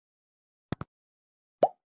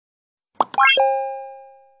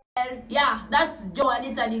Yeah, that's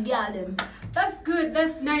Joanitah the Gyal. That's good.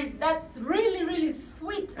 That's nice. That's really, really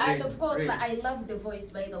sweet. Great, And of course, great. I love the voice,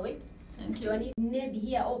 by the way. Thank you. Joanitah maybe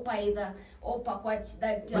here, Opa either Opa Kwach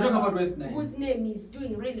that We're talking about West Nile. whose name is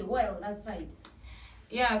doing really well that side.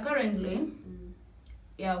 Yeah, currently,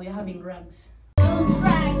 yeah, we're having rags.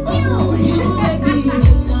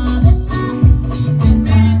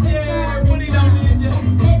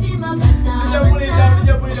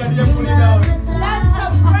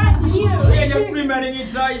 That's a brand new. We are just premiering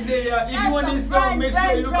it right there. If you want this song, make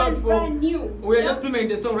sure you look out for. Brand new. We are just premiering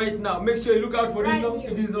the song right now. Make sure you look out for this Brand song. new.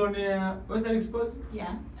 It is on Western Exposed,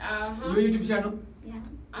 Yeah. your YouTube channel. Yeah.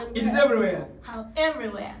 And It is where everywhere. How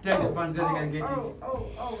everywhere. Tell the fans where they can get it.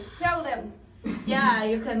 Oh. Tell them. Yeah,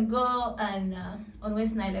 you can go and on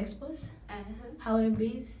West Nile Expos, How it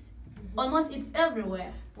is. Almost it's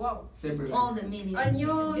everywhere. Wow. It's everywhere. All the media. On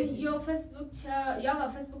your Facebook, you have a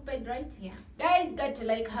Facebook page, right? Yeah. Guys, got to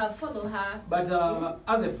like her, follow her. But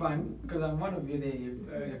as a fan, because I'm one of you,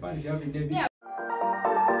 the fans you have in Debbie. Yeah.